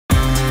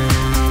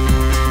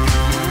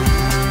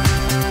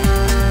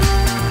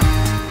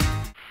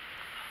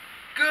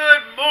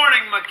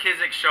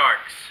Lake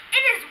Sharks.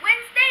 It is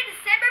Wednesday,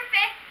 December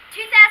 5th,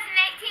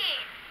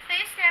 2018.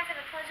 Please stand for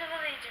the Pledge of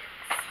Allegiance.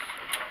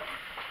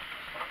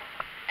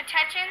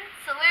 Attention,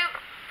 salute,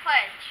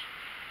 pledge.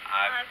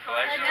 I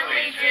pledge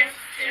allegiance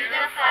to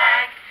the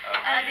flag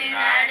of the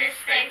United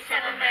States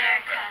of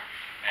America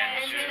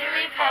and to the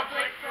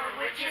republic for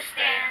which it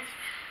stands,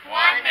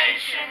 one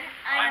nation,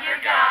 under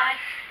God,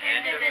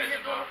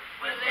 indivisible,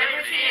 with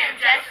liberty and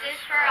justice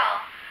for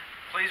all.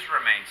 Please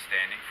remain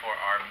standing for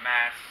our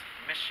mass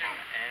mission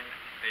and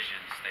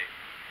vision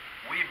statement.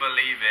 We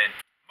believe in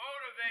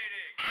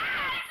motivating,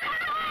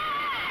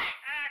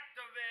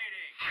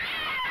 activating,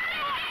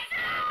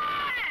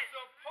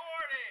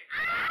 supporting,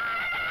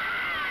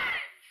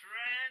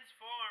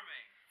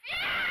 transforming.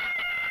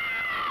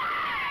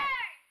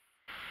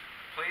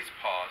 Please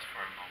pause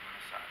for a moment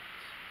of silence.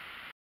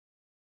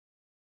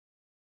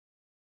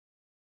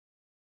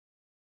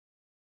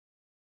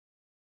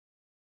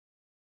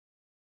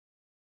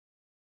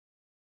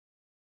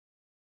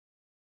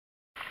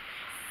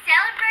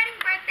 Celebrating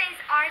birthdays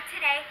are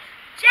today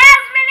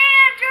Jasmine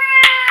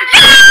Andrews!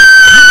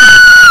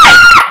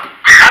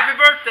 Happy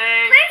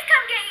birthday! Please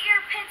come get your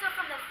pencil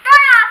from the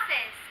front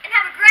office and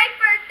have a great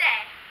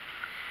birthday.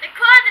 The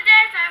quote of the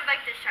day is from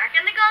like the shark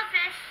and the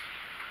goldfish.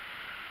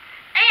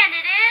 And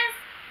it is,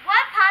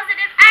 what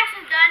positive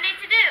actions do I need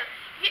to do?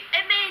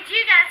 It means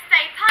you gotta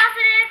stay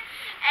positive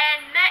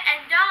and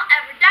don't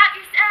ever doubt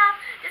yourself.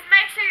 Just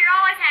make sure you're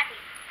always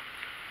happy.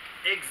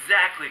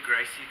 Exactly,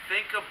 Gracie.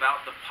 Think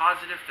about the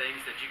positive things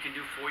that you can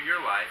do for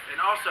your life and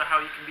also how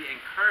you can be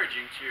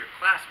encouraging to your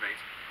classmates,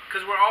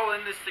 because we're all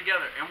in this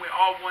together and we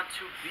all want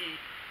to be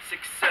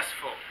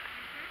successful.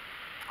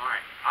 Alright,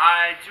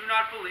 I do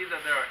not believe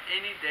that there are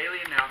any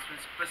daily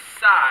announcements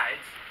besides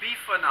be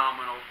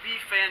phenomenal,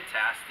 be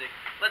fantastic.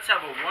 Let's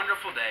have a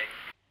wonderful day.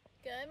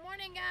 Good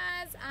morning,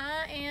 guys.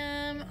 I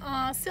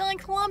am still in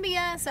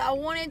Columbia, so I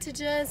wanted to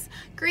just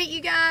greet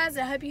you guys.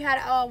 I hope you had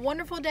a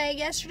wonderful day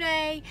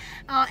yesterday,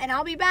 and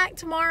I'll be back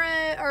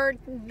tomorrow, or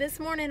this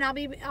morning I'll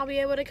be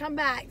able to come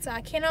back, so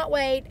I cannot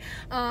wait.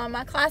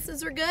 My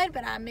classes were good,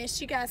 but I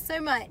missed you guys so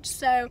much,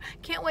 so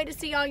can't wait to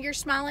see all your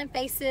smiling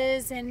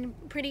faces and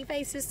pretty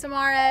faces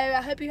tomorrow.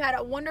 I hope you had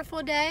a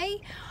wonderful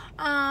day.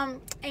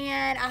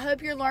 And I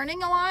hope you're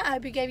learning a lot. I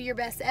hope you gave your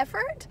best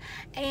effort.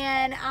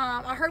 And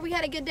I heard we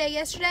had a good day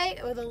yesterday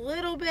with a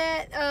little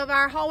bit of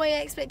our hallway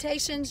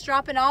expectations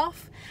dropping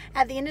off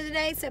at the end of the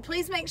day. So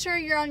please make sure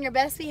you're on your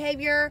best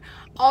behavior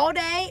all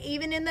day,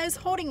 even in those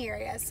holding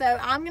areas. So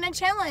I'm going to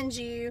challenge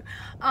you.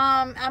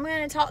 I'm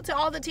going to talk to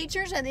all the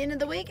teachers at the end of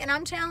the week, and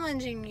I'm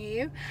challenging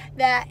you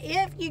that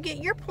if you get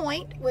your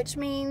point, which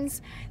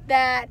means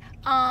that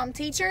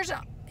teachers,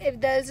 if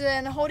those are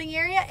in the holding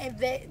area,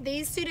 if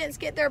these students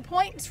get their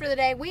points for the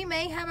day, we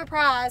may have a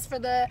prize for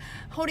the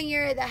holding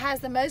area that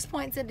has the most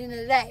points at the end of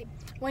the day.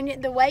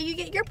 The way you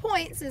get your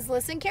points is,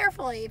 listen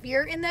carefully. If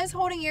you're in those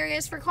holding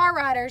areas for car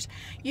riders,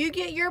 you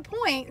get your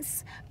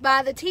points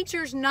by the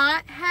teachers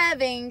not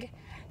having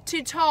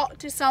to talk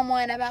to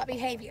someone about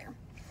behavior.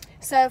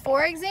 So,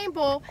 for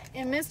example,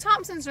 in Miss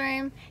Thompson's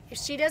room, if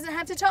she doesn't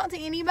have to talk to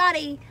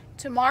anybody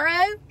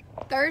tomorrow,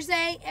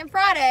 Thursday, and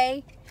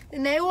Friday,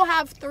 then they will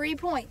have 3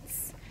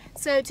 points.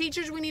 So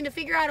teachers, we need to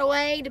figure out a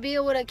way to be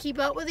able to keep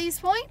up with these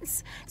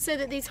points so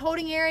that these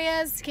holding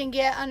areas can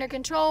get under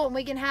control and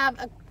we can have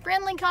a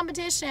friendly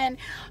competition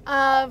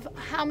of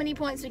how many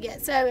points we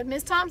get. So if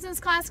Miss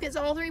Thompson's class gets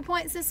all 3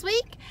 points this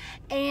week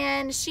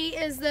and she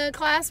is the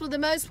class with the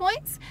most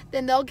points,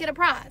 then they'll get a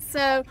prize.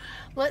 So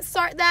let's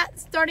start that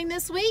starting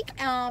this week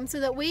so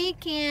that we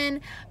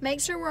can make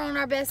sure we're on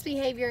our best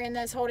behavior in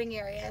those holding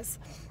areas.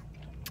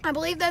 I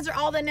believe those are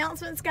all the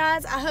announcements,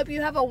 guys. I hope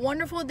you have a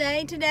wonderful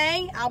day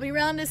today. I'll be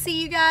around to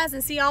see you guys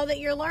and see all that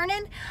you're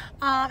learning.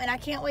 And I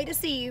can't wait to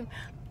see you.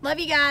 Love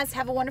you guys.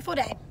 Have a wonderful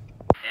day.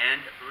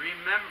 And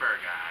remember,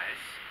 guys,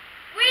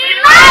 we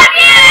love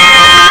you!